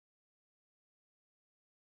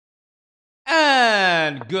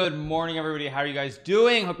And good morning, everybody. How are you guys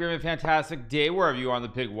doing? Hope you're having a fantastic day wherever you are in the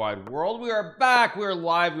big wide world. We are back. We are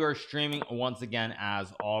live. We are streaming once again,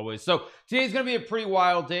 as always. So today's going to be a pretty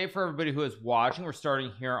wild day for everybody who is watching. We're starting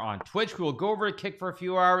here on Twitch. We will go over to Kick for a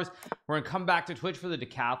few hours. We're going to come back to Twitch for the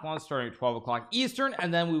decathlon starting at 12 o'clock Eastern,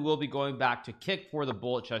 and then we will be going back to Kick for the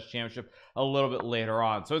Bullet Chess Championship a little bit later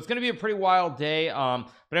on. So it's going to be a pretty wild day. But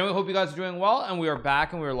anyway, hope you guys are doing well, and we are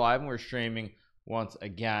back, and we are live, and we're streaming once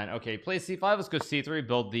again. Okay, play c5. Let's go c3,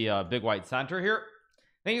 build the big white center here.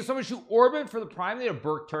 Thank you so much to Orbit for the prime. They have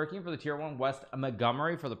Burke Turkey for the tier 1, West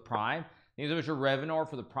Montgomery for the prime. Thank you so much to Revenor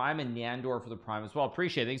for the prime, and Nandor for the prime as well.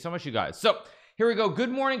 Appreciate it. Thank you so much, you guys. So here we go. Good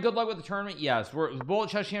morning, good luck with the tournament. Yes, the Bullet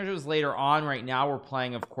Chess Championship is later on. Right now we're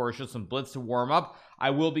playing, of course, just some blitz to warm up. I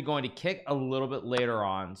will be going to Kick a little bit later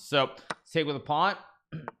on. So let's take with a pawn.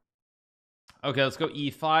 Okay, let's go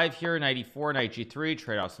e5 here. Knight e4, knight g3,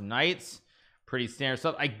 trade off some knights. Pretty standard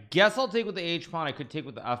stuff. I guess I'll take with the h pawn. I could take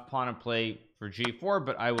with the f pawn and play for g4,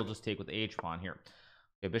 but I will just take with the h pawn here.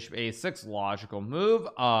 Okay, bishop a6, logical move.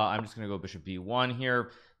 I'm just gonna go bishop b1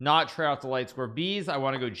 here, not trade off the light square b's. I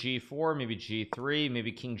want to go g4, maybe g3,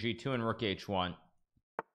 maybe king g2, and rook h1.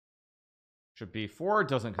 Bishop b4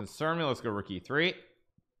 doesn't concern me. Let's go rook e3.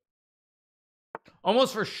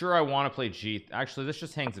 Almost for sure I want to play g. Actually, this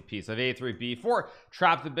just hangs a piece. I have a3, b4,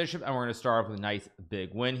 trap the bishop, and we're going to start off with a nice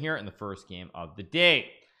big win here in the first game of the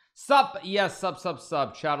day. Sup? Yes, sup.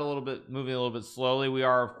 Chat a little bit, moving a little bit slowly. We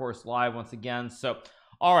are, of course, live once again. So,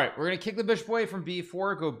 all right, we're going to kick the bishop away from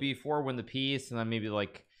b4, go b4, win the piece, and then maybe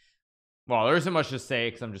like, well, there isn't much to say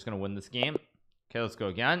because I'm just going to win this game. Okay, let's go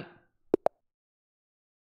again.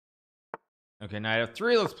 Okay, knight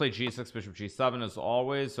f3. Let's play g6, bishop g7 as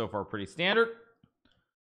always. So far, pretty standard.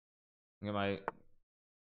 Get my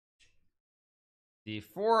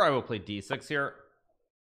d4. I will play d6 here.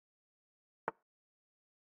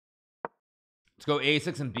 Let's go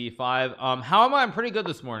a6 and b5. How am I? I'm pretty good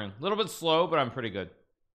this morning. A little bit slow, but I'm pretty good.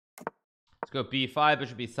 Let's go b5,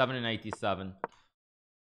 bishop b7, and knight d7.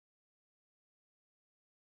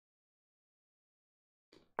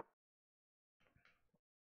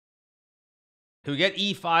 Can we get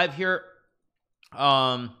e5 here?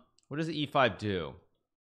 What does the e5 do?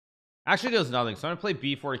 Actually does nothing. So I'm gonna play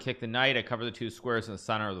b4 to kick the knight. I cover the two squares in the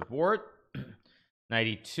center of the board. Knight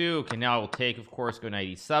e2. Okay, now I will take, of course, go knight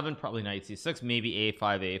e7, probably knight c6, maybe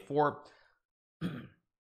a5, a4.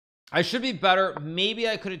 I should be better. Maybe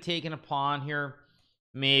I could have taken a pawn here,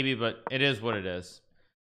 maybe, but it is what it is.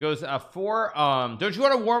 Goes f4. Don't you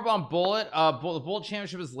want to warm up on Bullet? The Bullet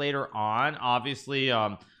Championship is later on. Obviously,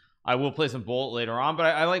 I will play some Bullet later on, but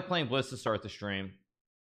I like playing Blitz to start the stream.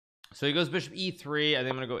 So he goes bishop e3. I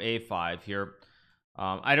think I'm gonna go a5 here.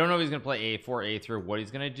 I don't know if he's gonna play a4, a3, what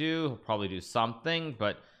he's gonna do. He'll probably do something,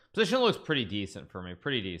 but position looks pretty decent for me.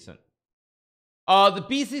 Pretty decent. The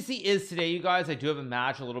BCC is today, you guys. I do have a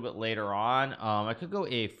match a little bit later on. I could go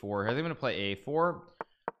a4. I think I'm gonna play a4,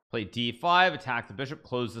 play d5, attack the bishop,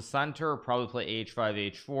 close the center, probably play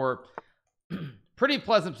h5, h4. Pretty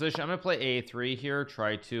pleasant position. I'm gonna play a3 here,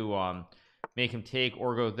 try to make him take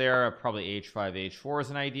or go there. Probably h5, h4 is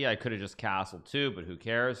an idea. I could have just castled too, but who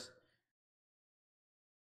cares?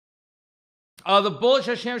 The Bullet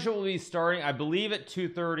Chess Championship will be starting, I believe, at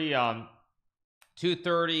 2:30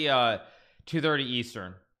 2:30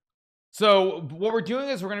 Eastern. So what we're doing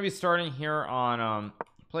is we're going to be starting here on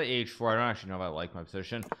play h4. I don't actually know if I like my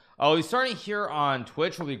position. Oh, he's starting here on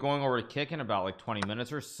Twitch. We'll be going over to Kick in about like 20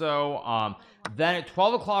 minutes or so. Then at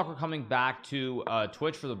 12 o'clock we're coming back to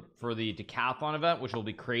Twitch for the decathlon event, which will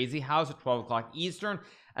be Crazy House at 12 o'clock Eastern.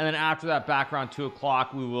 And then after that, back around 2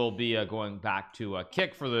 o'clock, we will be going back to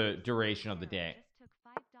Kick for the duration of the day.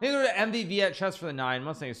 Thank you to MVV at chess for the 9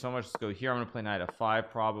 months. Thank you so much. Let's go here. I'm going to play knight f5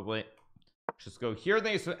 probably. Just go here.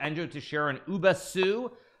 Thank you so much, Enjo Teixeira and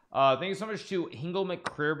Ubasu. Thank you so much to Hingle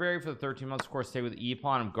McCreerberry for the 13 months. Of course, stay with e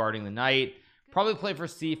pawn. I'm guarding the knight. Probably play for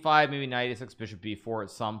c5, maybe knight a6, bishop b4 at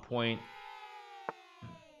some point.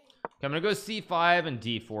 Okay, I'm gonna go c5 and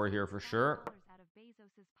d4 here for sure.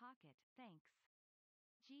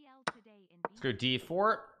 Let's go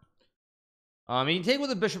d4. You can take with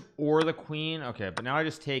the bishop or the queen. Okay, but now I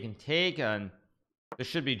just take and take, and this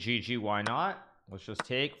should be GG. Why not? Let's just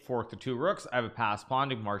take, fork the two rooks. I have a pass pawn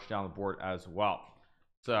to march down the board as well.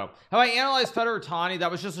 So how I analyzed Federer Tani,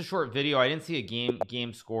 that was just a short video. I didn't see a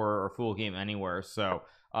game score or full game anywhere, so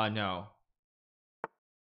no.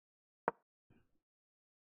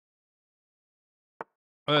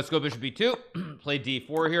 Let's go bishop b2. Play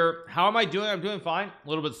d4 here. How am I doing? I'm doing fine. A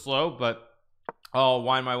little bit slow, but I'll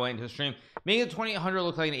wind my way into the stream. Making the 2800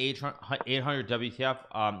 look like an 800 WTF.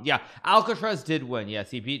 Yeah, Alcatraz did win.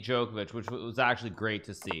 Yes, he beat Djokovic, which was actually great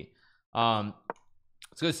to see.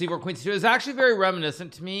 Let's go c4 queen c2. It's actually very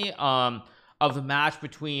reminiscent to me of the match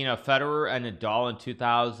between Federer and Nadal in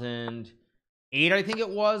 2008, I think it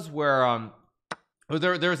was, where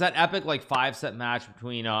there was that epic like 5-set match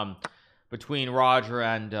between Roger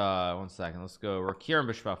and one second, let's go Rakir and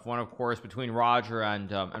Bishop f1, of course, between Roger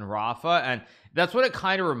and Rafa, and that's what it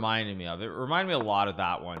kind of reminded me of. It reminded me a lot of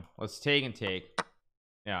that one. Let's take and take.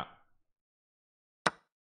 Yeah,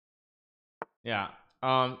 yeah.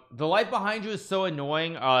 The light behind you is so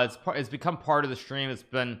annoying. It's become part of the stream.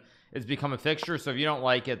 It's become a fixture, so if you don't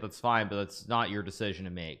like it, that's fine, but it's not your decision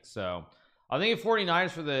to make. So I think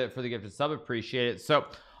 49ers for the gifted sub, appreciate it. So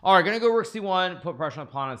all right, gonna go rook c1, put pressure on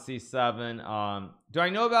pawn on c7. Do I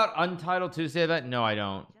know about Untitled Tuesday event? No, I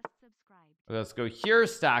don't. Let's go here,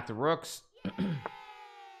 stack the rooks.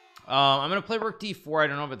 I'm gonna play rook d4. I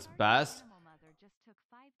don't know if it's best,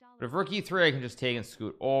 but if rook e3, I can just take and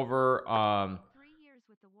scoot over.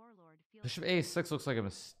 Bishop a6 looks like a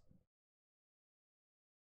mistake.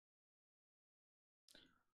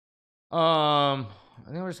 I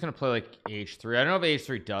think we're just gonna play like h3. I don't know if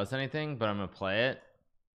h3 does anything, but I'm gonna play it.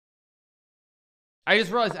 I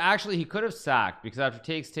just realized actually he could have sacked, because after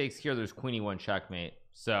takes here, there's queen e1 checkmate.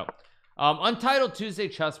 So Untitled Tuesday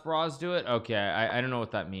chess bras do it. Okay, I don't know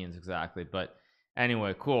what that means exactly, but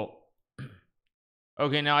anyway, cool.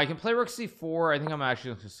 Okay, now I can play rook c4. I think I'm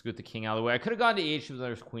actually going to scoot the king out of the way. I could have gone to h2, but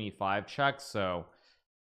there's queen e5 check, so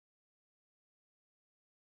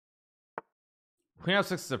queen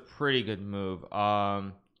f6 is a pretty good move.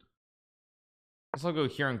 I guess I'll go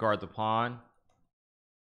here and guard the pawn.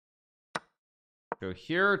 Go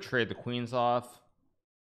here, trade the queens off.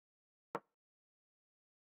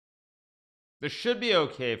 This should be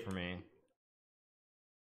okay for me.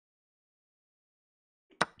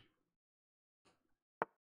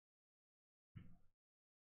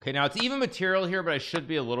 Okay, now it's even material here, but I should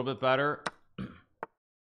be a little bit better.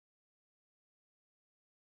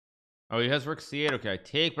 Oh, he has rook c8. Okay, I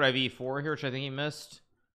take, but I have e4 here, which I think he missed.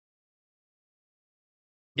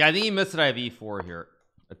 Yeah, I think he missed it. I have e4 here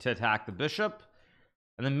to attack the bishop,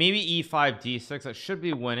 and then maybe e5 d6. That should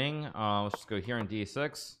be winning. Let's just go here in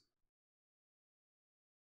d6.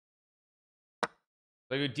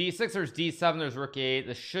 So I go d6, there's d7, there's rook 8.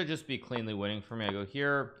 This should just be cleanly winning for me. I go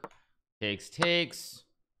here, takes,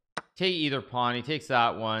 take either pawn. He takes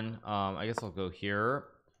that one. I guess I'll go here.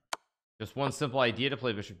 Just one simple idea to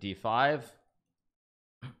play bishop d5.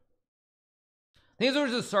 Thanks over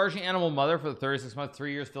to the Sergeant Animal Mother for the 36 months.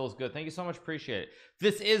 3 years feels good. Thank you so much. Appreciate it.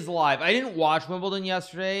 This is live. I didn't watch Wimbledon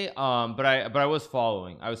yesterday, but I was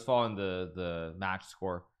following. I was following the match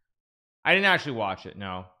score. I didn't actually watch it.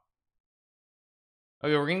 No.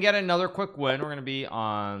 Okay, we're gonna get another quick win. We're gonna be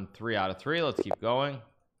on 3 out of 3. Let's keep going.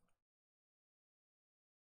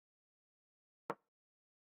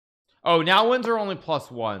 Oh, now wins are only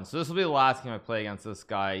 +1, so this will be the last game I play against this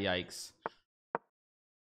guy. Yikes.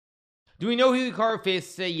 Do we know who Hikaru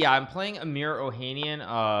faces today? Yeah, I'm playing Amir Ohanian,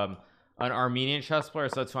 an Armenian chess player,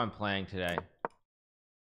 so that's who I'm playing today.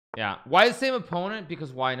 Yeah, why the same opponent?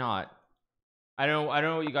 Because why not? I don't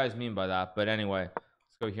know what you guys mean by that, but anyway,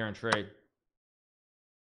 let's go here and trade.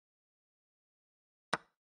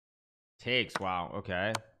 Takes. Wow.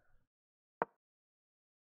 Okay,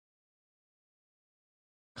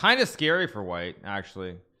 kind of scary for white,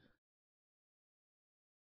 actually.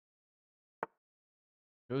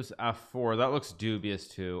 Goes f4. That looks dubious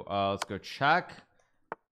too. Let's go check.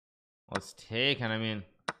 Let's take, and I mean,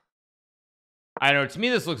 I don't know, to me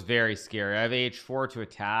this looks very scary. I have h4 to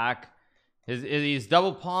attack. These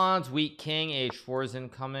double pawns, weak king, h4 is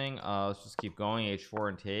incoming. Let's just keep going, h4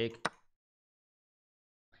 and take.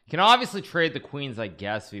 Can obviously trade the queens, I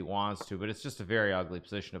guess, if he wants to, but it's just a very ugly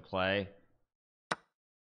position to play.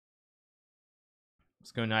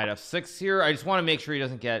 Let's go knight f6 here. I just want to make sure he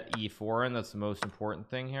doesn't get e4 in. That's the most important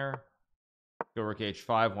thing here. Go rook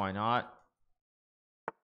h5. Why not?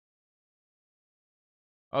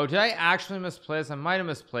 Oh, did I actually misplay this? I might have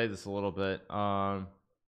misplayed this a little bit. I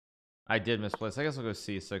did misplay this. I guess I'll go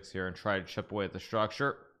c6 here and try to chip away at the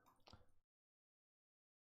structure.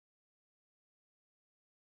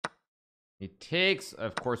 He takes.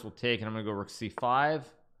 Of course, we'll take, and I'm gonna go rook c5.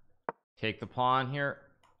 Take the pawn here.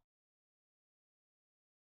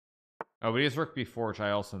 Oh, but he has rook b4, which I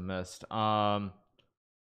also missed. Do I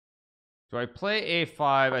play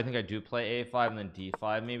a5? I think I do play a5 and then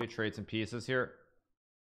d5. Maybe trade some pieces here.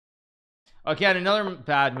 Okay, and another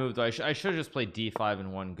bad move though. I should have just played d5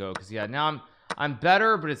 in one go, because yeah, now I'm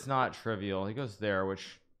better, but it's not trivial. He goes there,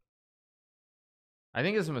 which I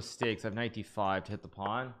think is a mistake. I have knight d5 to hit the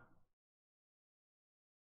pawn.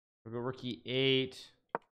 We'll go rook e8.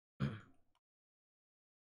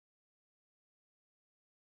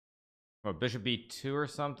 Oh, bishop b2 or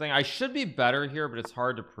something. I should be better here, but it's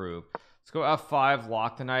hard to prove. Let's go f5,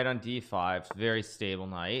 lock the knight on d5. It's a very stable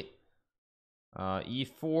knight.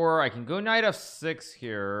 E4. I can go knight f6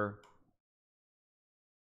 here.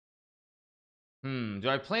 Do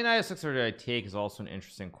I play knight f6 or do I take is also an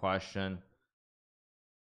interesting question.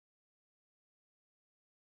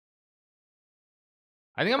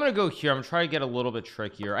 I think I'm gonna go here. I'm gonna try to get a little bit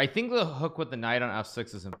trickier. I think the hook with the knight on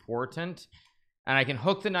f6 is important, and I can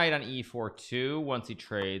hook the knight on e4 too once he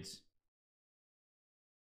trades.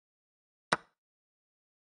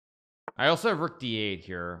 I also have rook d8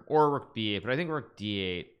 here, or rook b8, but I think rook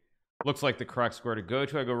d8 looks like the correct square to go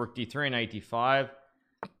to. I go rook d3, knight d5.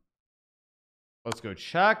 Let's go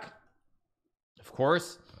check, of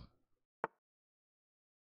course.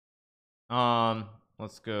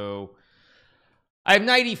 Let's go. I have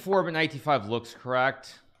knight e4, but knight d5 looks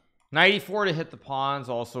correct. Knight e4 to hit the pawns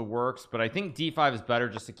also works, but I think d5 is better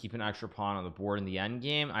just to keep an extra pawn on the board in the end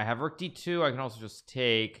game. I have rook d2. I can also just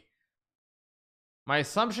take. My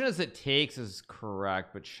assumption is that takes is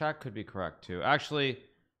correct, but check could be correct too. Actually,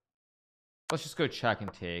 let's just go check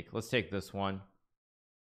and take. Let's take this one.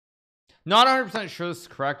 Not 100% sure this is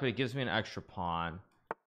correct, but it gives me an extra pawn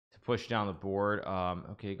to push down the board.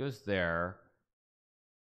 Okay, it goes there.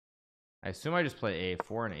 I assume I just play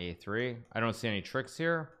a4 and a3. I don't see any tricks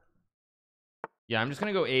here. Yeah, I'm just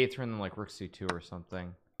gonna go a3 and then like rook c2 or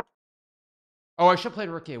something. Oh, I should play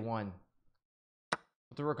rook a1.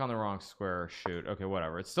 Put the rook on the wrong square. Shoot. Okay,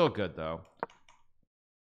 whatever. It's still good though.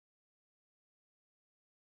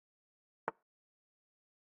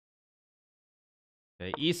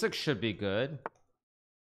 Okay, e6 should be good.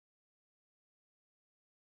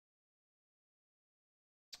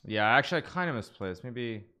 Yeah, actually I kind of misplaced.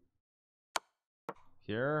 Maybe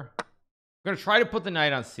here. I'm gonna try to put the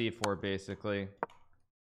knight on c4 basically.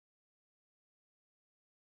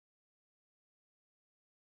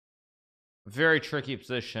 Very tricky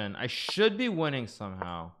position. I should be winning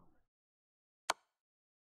somehow.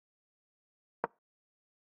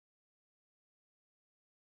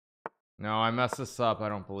 No, I messed this up. I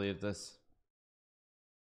don't believe this.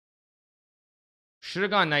 Should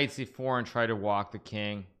have gone knight c4 and tried to walk the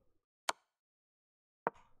king.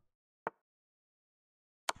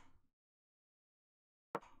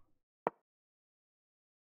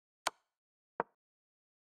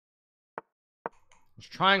 I was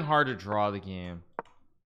trying hard to draw the game.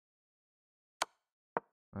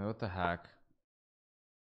 What the heck?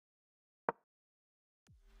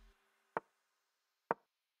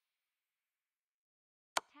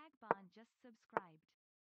 Tagbon just subscribed.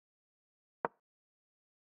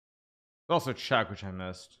 Also check, which I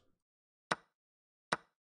missed.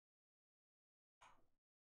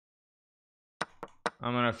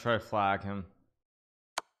 I'm gonna try to flag him.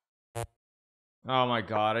 Oh my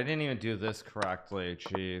god, I didn't even do this correctly.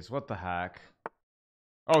 Jeez, what the heck?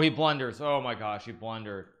 Oh, he blunders. Oh my gosh, he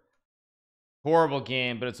blundered. Horrible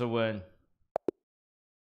game, but it's a win.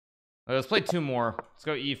 Let's play two more. Let's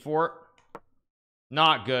go e4.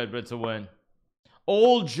 Not good, but it's a win.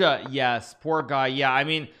 Olja, yes, poor guy. Yeah, I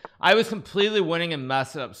mean, I was completely winning and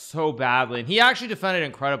messed it up so badly, and he actually defended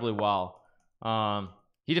incredibly well.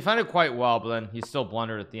 He defended quite well, but then he still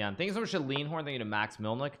blundered at the end. Thank you so much to Leanhorn. Thank you to Max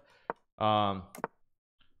Milnick.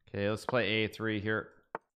 Okay, let's play a3 here.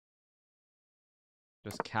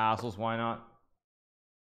 Just castles, why not?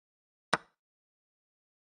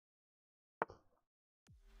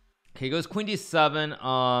 Okay, goes queen d7.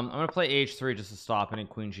 I'm gonna play h3 just to stop any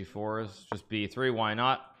queen g4s. Just b3, why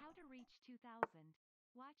not? How to reach 2000.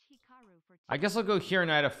 Watch Hikaru for I guess I'll go here,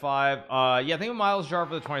 knight f5. Yeah, thank you Miles Jar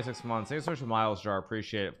for the 26 months. Thanks so much to Miles Jar,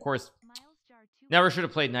 appreciate it. Of course, never should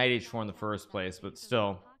have played knight h4 in the first place, but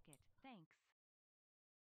still.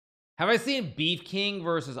 Have I seen Beef King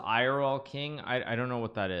versus IRL King? I don't know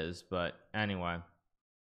what that is, but anyway.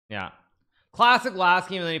 Yeah. Classic last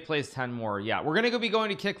game, and then he plays 10 more. Yeah, we're gonna be going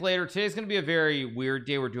to kick later. Today's gonna be a very weird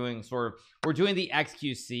day. We're doing the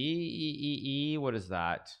XQC. What is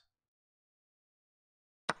that?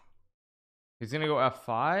 He's gonna go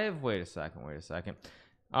f5. Wait a second.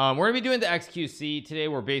 We're gonna be doing the XQC today,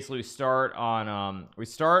 where basically we start on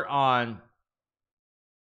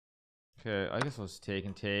okay, I guess let's take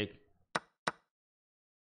and take.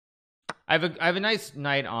 I have a nice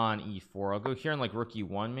knight on e4. I'll go here and like rook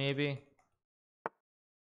e1 maybe.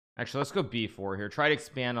 Actually, let's go b4 here. Try to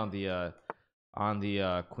expand on the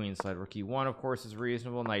queen side. Rook e1 of course is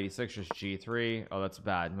reasonable. Knight e6, just g3. Oh, that's a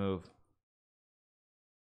bad move.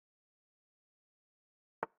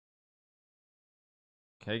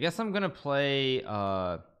 Okay, I guess I'm gonna play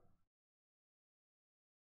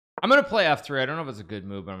I'm gonna play f3. I don't know if it's a good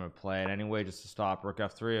move, but I'm gonna play it anyway just to stop rook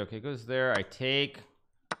f3. Okay, goes there. I take,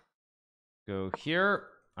 go here.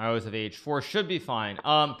 I always have h4, should be fine.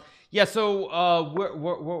 Yeah, so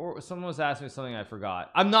someone was asking me something I forgot.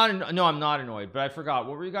 I'm not annoyed, but I forgot.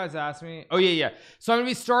 What were you guys asking me? Oh yeah, so I'm gonna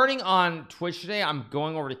be starting on Twitch today. I'm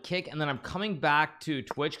going over to Kick, and then I'm coming back to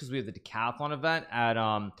Twitch because we have the decathlon event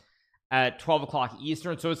at 12 o'clock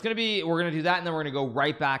Eastern. So it's gonna be, we're gonna do that, and then we're gonna go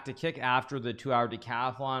right back to Kick after the 2-hour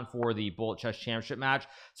decathlon for the Bullet Chess Championship match.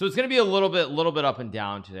 So it's gonna be a little bit up and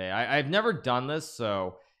down today. I've never done this,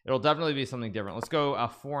 so it'll definitely be something different. Let's go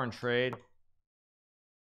f4 and trade.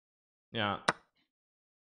 Yeah.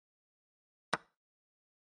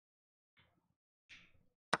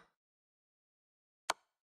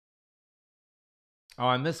 Oh,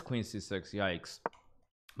 I missed queen c6. Yikes.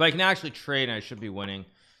 But I can actually trade and I should be winning.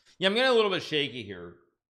 Yeah, I'm getting a little bit shaky here.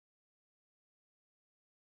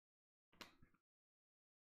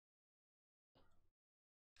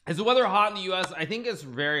 Is the weather hot in the US? I think it's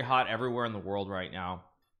very hot everywhere in the world right now.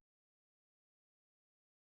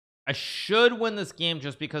 I should win this game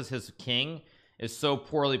just because his king is so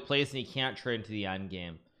poorly placed and he can't trade into the end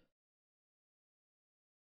game.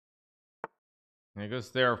 And it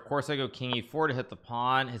goes there. Of course I go king e4 to hit the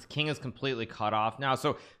pawn. His king is completely cut off now,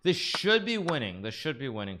 so this should be winning. This should be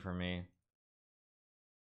winning for me.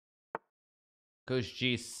 Goes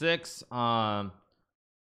g6.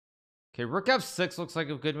 Okay, rook f6 looks like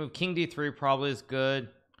a good move. King d3 probably is good.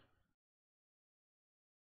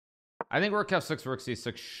 I think rook f6, rook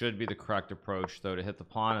c6 should be the correct approach though, to hit the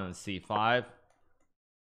pawn, and then c5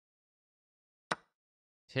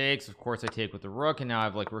 takes. Of course I take with the rook, and now I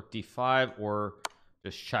have like rook d5 or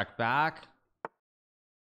just check back.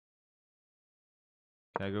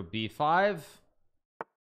 Okay, I go b5.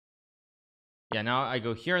 Yeah, now I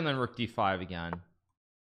go here and then rook d5 again.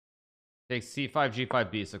 Take c5,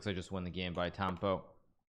 g5, b6. I just win the game by tempo.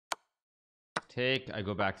 Take, I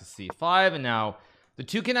go back to c5, and now the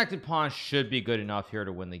two connected pawns should be good enough here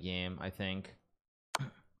to win the game, I think.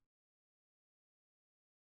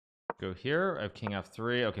 Go here. I have king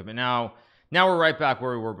f3. Okay, but now we're right back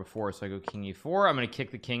where we were before. So I go king e4. I'm going to kick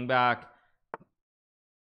the king back.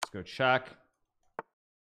 Let's go check.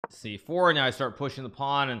 c4. Now I start pushing the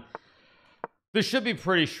pawn, and this should be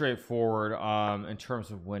pretty straightforward in terms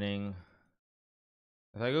of winning.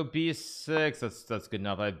 If I go b6, that's good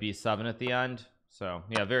enough. I have b7 at the end, so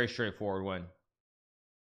yeah, very straightforward win.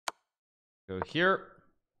 Go here,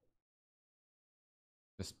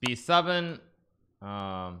 just b7.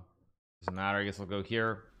 Doesn't matter. I guess I'll go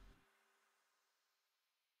here.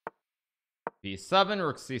 b7,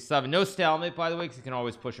 rook c7. No stalemate, by the way, because you can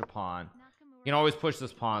always push a pawn. You can always push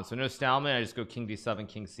this pawn, so no stalemate. I just go king d7,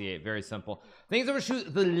 king c8. Very simple. Things I'm gonna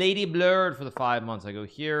shoot the Lady Blurred for the 5 months. I go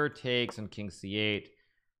here, takes, and king c8.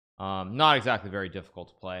 Not exactly very difficult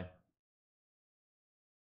to play.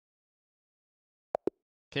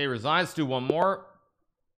 Okay, resigns. Do one more.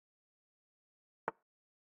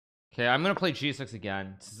 Okay, I'm gonna play g6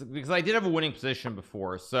 again because I did have a winning position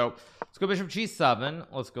before. So let's go bishop g7.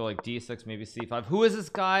 Let's go like d6, maybe c5. Who is this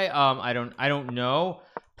guy? I don't know.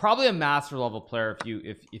 Probably a master level player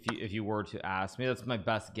if you were to ask me. That's my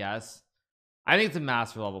best guess. I think it's a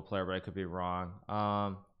master level player, but I could be wrong.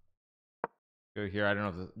 Go here. I don't know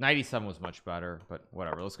if the 97 was much better, but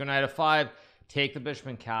whatever. Let's go knight f5. Take the bishop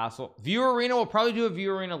and castle. View arena. We'll probably do a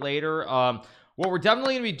view arena later. What we're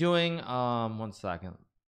definitely gonna be doing. 1 second.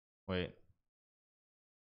 Wait.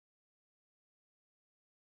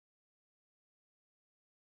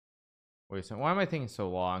 Wait a second. Why am I thinking so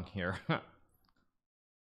long here? Yeah,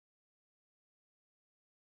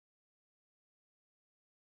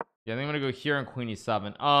 I think I'm gonna go here on queen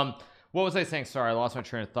e7. What was I saying? Sorry, I lost my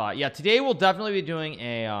train of thought. Yeah, today we'll definitely be doing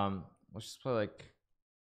a let's just play like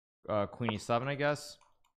queen e7, I guess.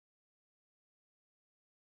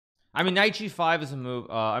 I mean, knight g5 is a move.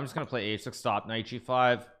 I'm just gonna play h6. Stop. Knight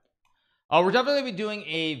g5. We're definitely be doing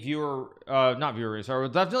a not viewer, sorry. We'll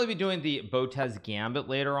definitely be doing the Botez Gambit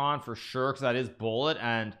later on for sure, because that is bullet,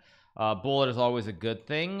 and bullet is always a good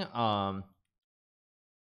thing.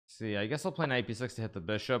 See, I guess I'll play knight b6 to hit the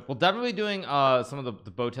bishop. We'll definitely be doing some of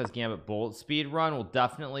the Botez Gambit bullet speed run. We'll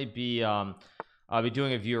definitely be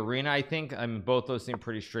doing a view arena, I think. I mean, both those seem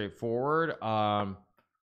pretty straightforward.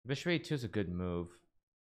 Bishop a2 is a good move.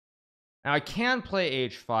 Now I can play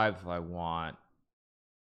h5 if I want.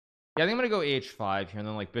 Yeah, I think I'm gonna go h5 here, and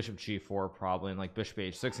then like bishop g4 probably, and like bishop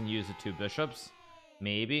h6, and use the two bishops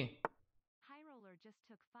maybe.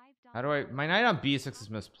 How do I, my knight on b6 is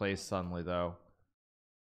misplaced suddenly though.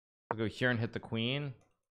 I'll go here and hit the queen.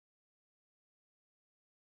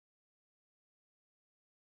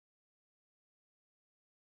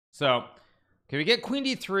 So can we get queen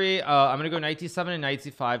d3? I'm gonna go knight d7 and knight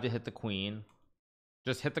c5 to hit the queen.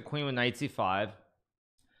 Just hit the queen with knight c5. I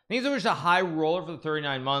think it was a high roller for the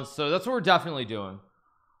 39 months, so that's what we're definitely doing.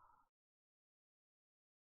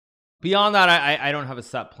 Beyond that, I don't have a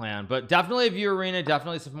set plan, but definitely a view arena,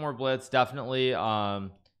 definitely some more blitz, definitely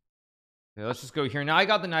okay, let's just go here. Now I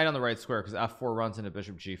got the knight on the right square because f4 runs into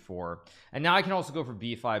bishop g4, and now I can also go for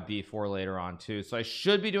b5 b4 later on too, so I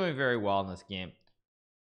should be doing very well in this game.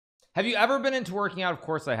 Have you ever been into working out? Of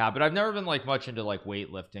course I have, but I've never been like much into like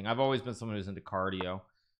weightlifting. I've always been someone who's into cardio.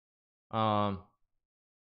 I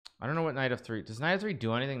don't know what knight f3 does. Knight f3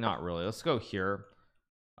 do anything? Not really. Let's go here.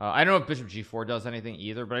 I don't know if bishop g4 does anything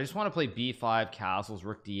either, but I just want to play b5 castles,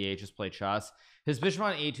 rook d8, just play chess. His bishop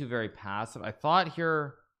on a2 very passive. I thought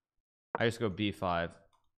here I just go b5.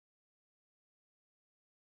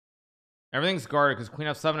 Everything's guarded because queen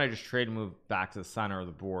f7 I just trade and move back to the center of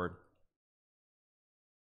the board.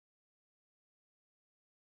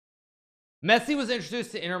 Messi was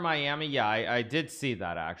introduced to Inter Miami. Yeah, I did see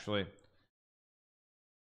that actually.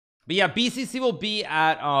 But yeah, BCC will be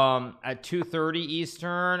at 2:30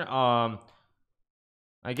 Eastern. I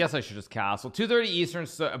guess I should just castle 2:30 Eastern.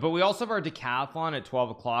 So, but we also have our decathlon at 12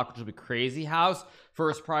 o'clock, which will be crazy house.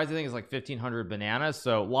 First prize I think is like 1,500 bananas,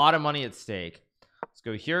 so a lot of money at stake. Let's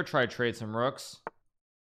go here, try to trade some rooks.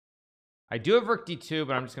 I do have rook d2,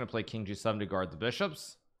 but I'm just going to play king g7 to guard the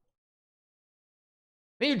bishops.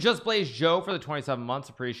 Thank you, Just Blaze Joe, for the 27 months.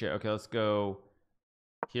 Appreciate it. Okay, let's go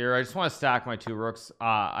here. I just want to stack my two rooks.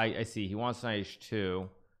 I see he wants knight h2.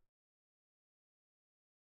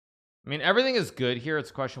 I mean, everything is good here.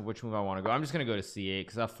 It's a question of which move I want to go. I'm just going to go to c8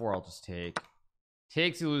 because f4 I'll just take.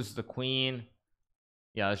 Takes, he loses the queen.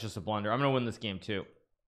 Yeah, that's just a blunder. I'm going to win this game too.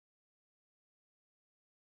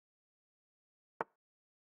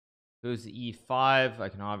 Goes to e5. I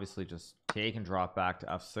can obviously just take and drop back to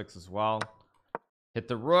f6 as well. Hit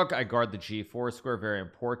the rook. I guard the g4 square very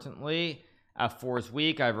importantly. f4 is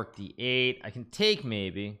weak. I have rook d8. I can take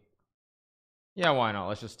maybe. Yeah, why not?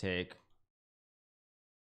 Let's just take.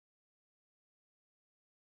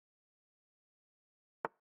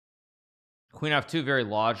 Queen f2, very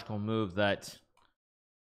logical move that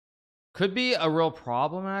could be a real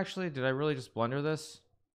problem actually. Did I really just blunder this?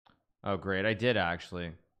 Oh great, I did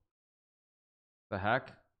actually. The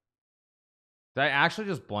heck? Did I actually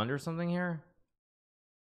just blunder something here?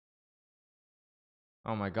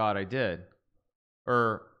 Oh my god, I did.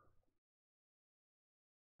 I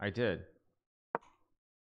did.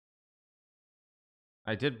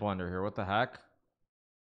 I did blunder here. What the heck?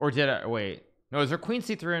 Or did I? Wait. No, is there queen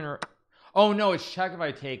c3 in her? Oh no, it's check if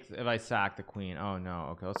I sack the queen. Oh no.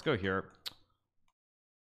 Okay, let's go here.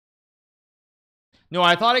 No,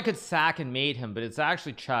 I thought I could sack and mate him, but it's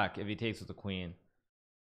actually check if he takes with the queen.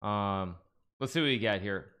 Let's see what we get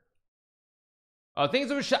here.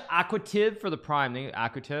 Things are Aquative for the prime.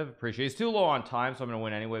 Aquative, appreciate it. He's too low on time, so I'm gonna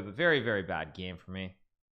win anyway, but very, very bad game for me.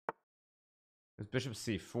 It's bishop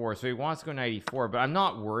c4, so he wants to go knight e4, but I'm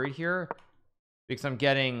not worried here because I'm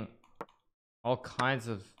getting all kinds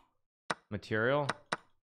of material.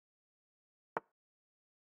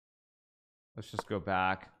 Let's just go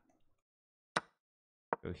back.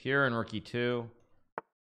 Go here and rook e2.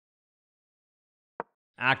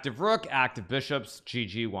 Active rook, active bishops.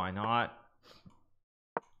 GG, why not?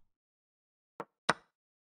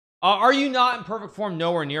 Are you not in perfect form?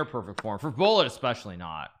 Nowhere near perfect form. For bullet especially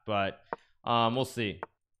not, but we'll see.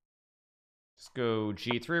 Let's go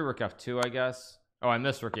g3, rook f2, I guess. Oh, I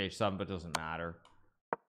missed rook h7, but it doesn't matter.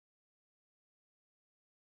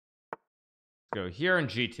 Let's go here and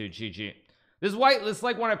g2, GG. This is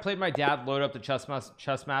like when I played my dad load up the chess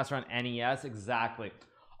master on NES. Exactly.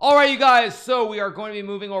 All right, you guys, so we are going to be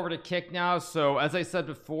moving over to Kick now. So as I said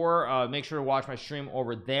before, make sure to watch my stream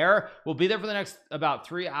over there. We'll be there for the next about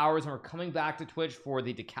 3 hours, and we're coming back to Twitch for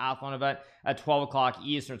the decathlon event at 12 o'clock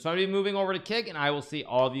Eastern. So I'm going to be moving over to Kick, and I will see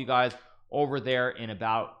all of you guys over there in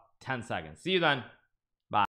about 10 seconds. See you then.